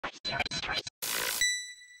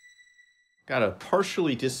Got a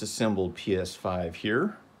partially disassembled PS5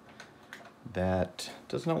 here that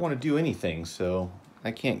does not want to do anything, so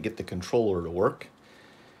I can't get the controller to work.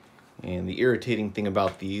 And the irritating thing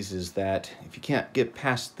about these is that if you can't get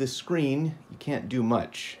past this screen, you can't do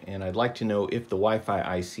much. And I'd like to know if the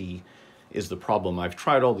Wi-Fi IC is the problem. I've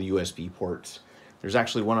tried all the USB ports. There's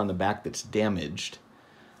actually one on the back that's damaged,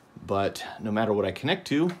 but no matter what I connect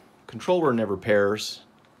to, controller never pairs.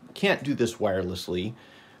 Can't do this wirelessly.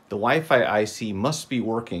 The Wi-Fi IC must be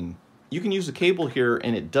working. You can use a cable here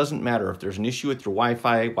and it doesn't matter if there's an issue with your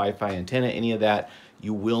Wi-Fi antenna, any of that,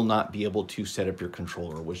 you will not be able to set up your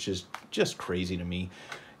controller, which is just crazy to me.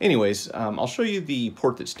 Anyways, I'll show you the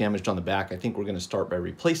port that's damaged on the back. I think we're going to start by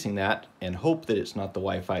replacing that and hope that it's not the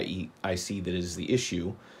Wi-Fi IC that is the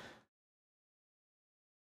issue.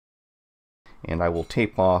 And I will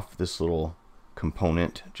tape off this little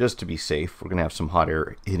component just to be safe. We're going to have some hot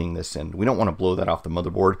air hitting this, and we don't want to blow that off the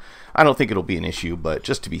motherboard. I don't think it'll be an issue, but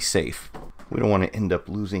just to be safe, we don't want to end up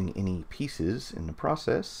losing any pieces in the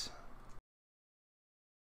process.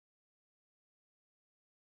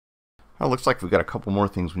 Well, it looks like we've got a couple more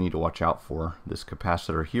things we need to watch out for. This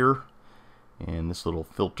capacitor here and this little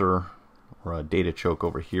filter or a data choke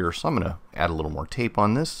over here. So I'm going to add a little more tape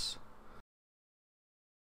on this.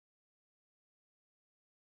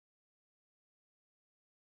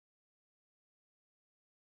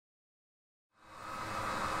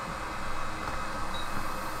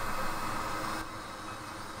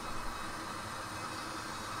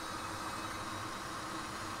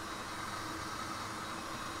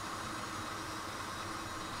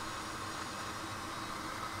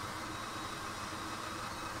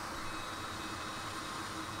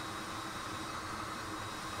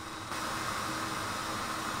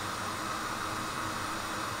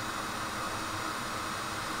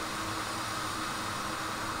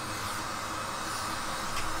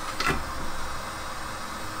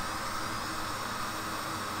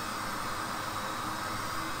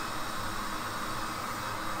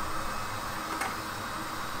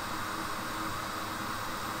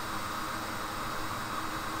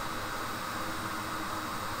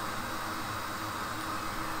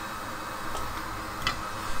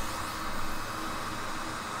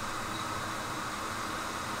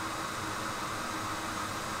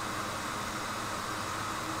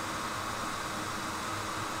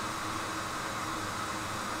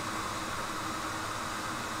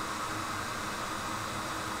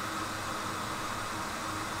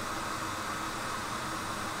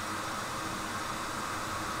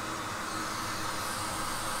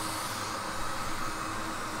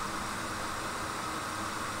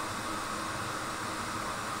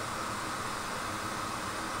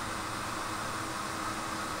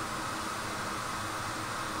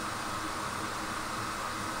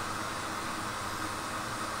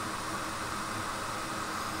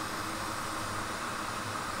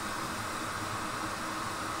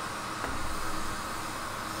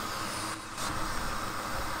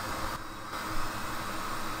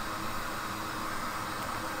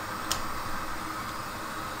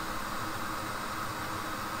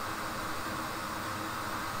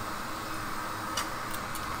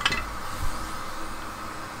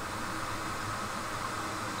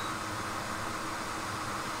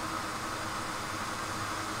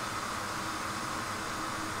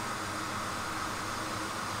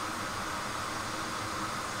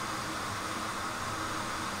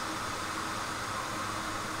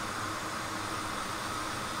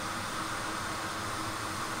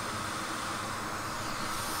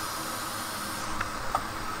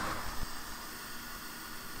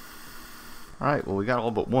 Alright, well, we got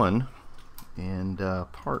all but one, and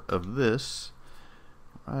part of this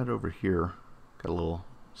right over here, got a little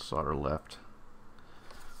solder left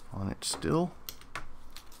on it still.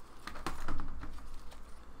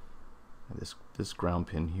 This ground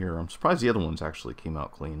pin here, I'm surprised the other ones actually came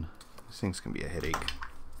out clean. These things can be a headache.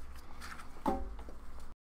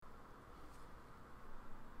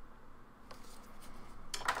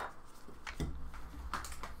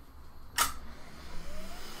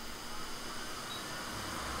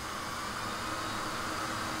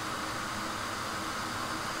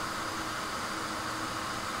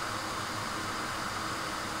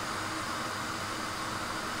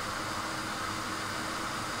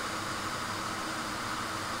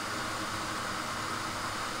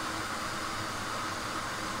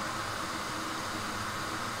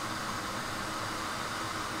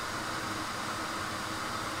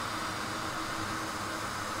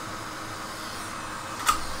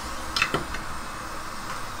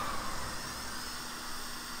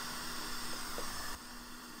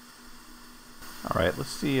 Alright,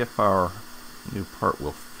 let's see if our new part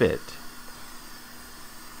will fit.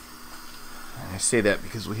 I say that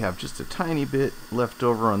because we have just a tiny bit left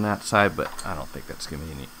over on that side, but I don't think that's going to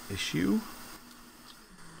be any issue.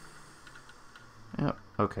 Yep,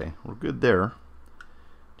 okay, we're good there.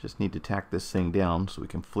 Just need to tack this thing down so we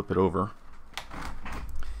can flip it over.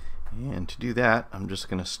 And to do that, I'm just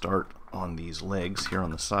going to start on these legs here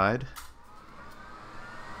on the side.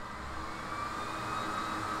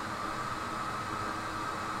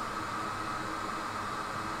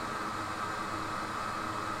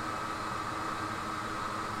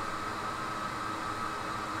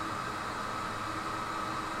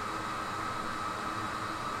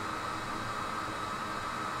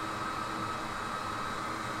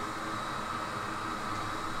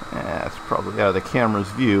 That's probably out of the camera's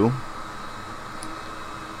view.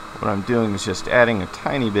 What I'm doing is just adding a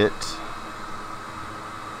tiny bit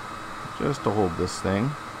just to hold this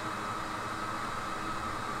thing.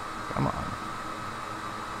 Come on.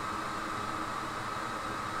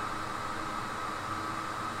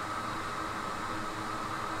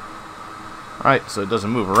 Alright, so it doesn't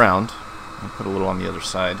move around. I'll put a little on the other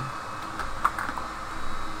side.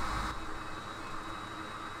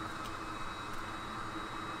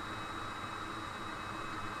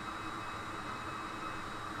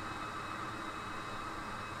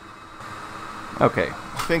 Okay,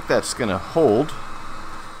 I think that's going to hold.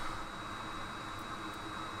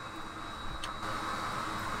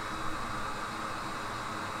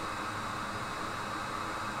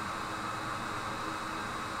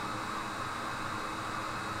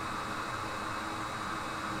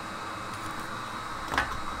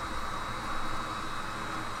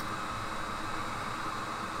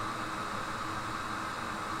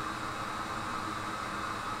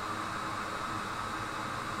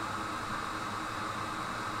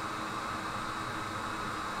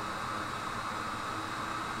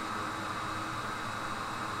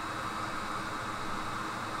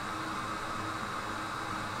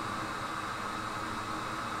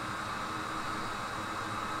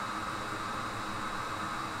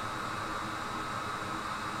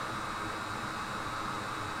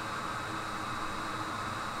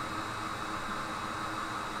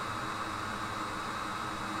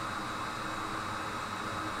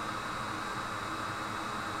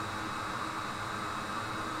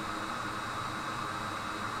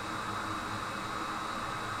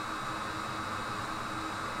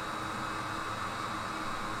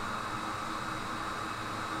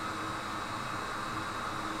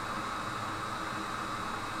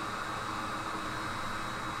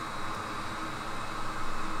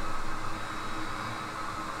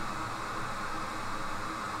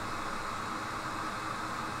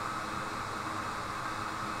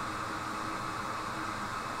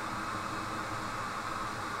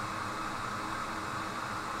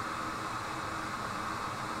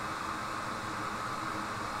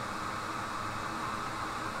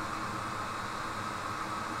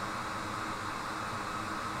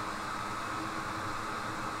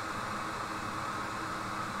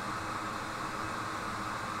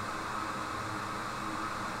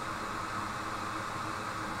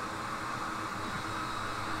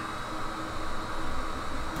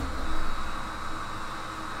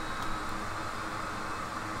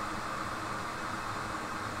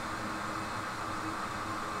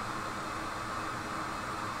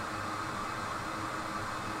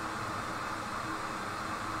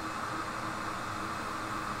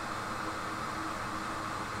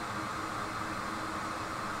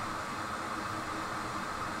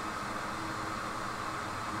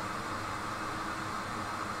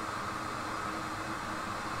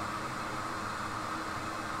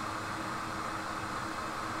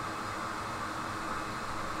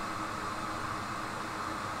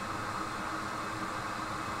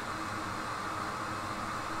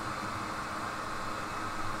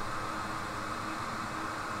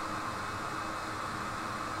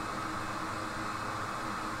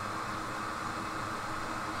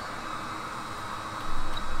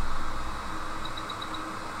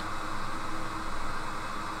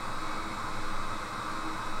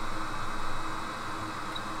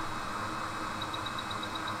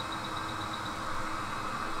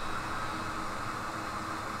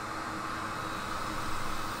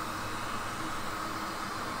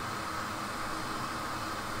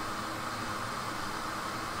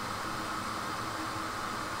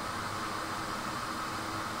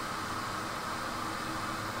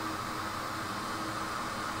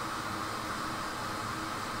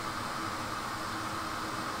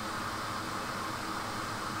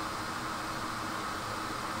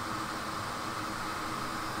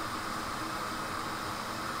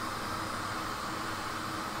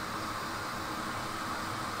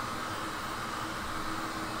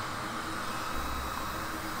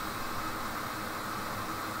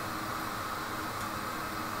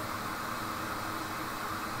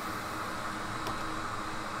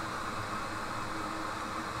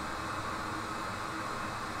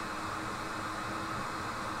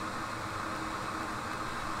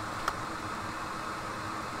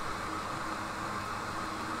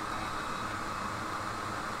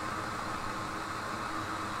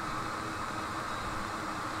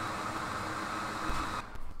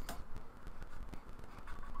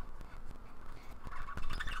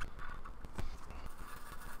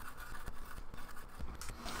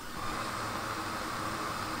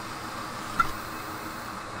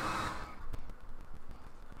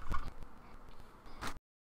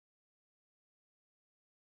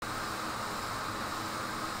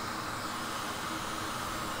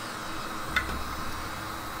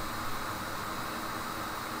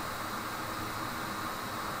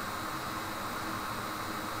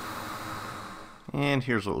 And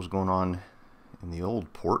here's what was going on in the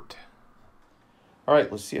old port. All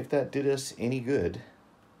right, let's see if that did us any good.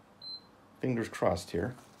 Fingers crossed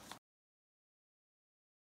here.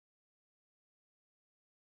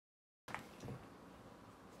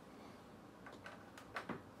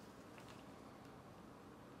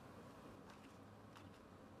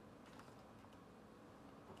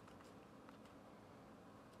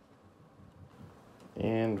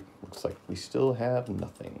 And looks like we still have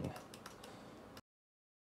nothing.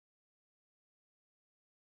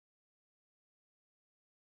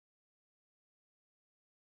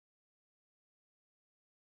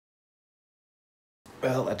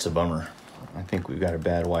 Well, that's a bummer. I think we've got a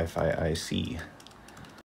bad Wi-Fi IC.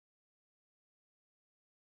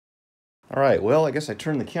 All right, well, I guess I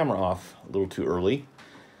turned the camera off a little too early.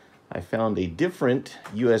 I found a different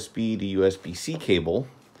USB to USB-C cable,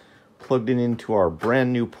 plugged it into our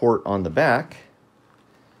brand new port on the back.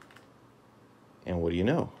 And what do you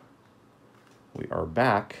know? We are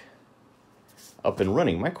back up and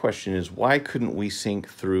running. My question is, why couldn't we sync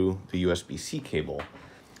through the USB-C cable?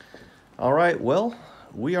 All right, well,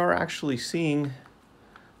 we are actually seeing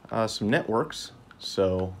some networks.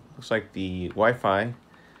 So looks like the Wi-Fi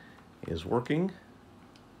is working,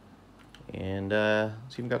 and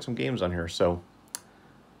it's even got some games on here. So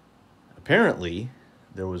apparently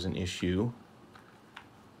there was an issue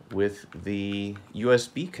with the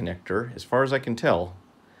USB connector, as far as I can tell.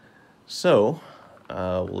 So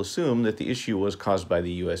we'll assume that the issue was caused by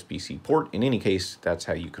the USB-C port. In any case, that's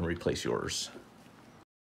how you can replace yours.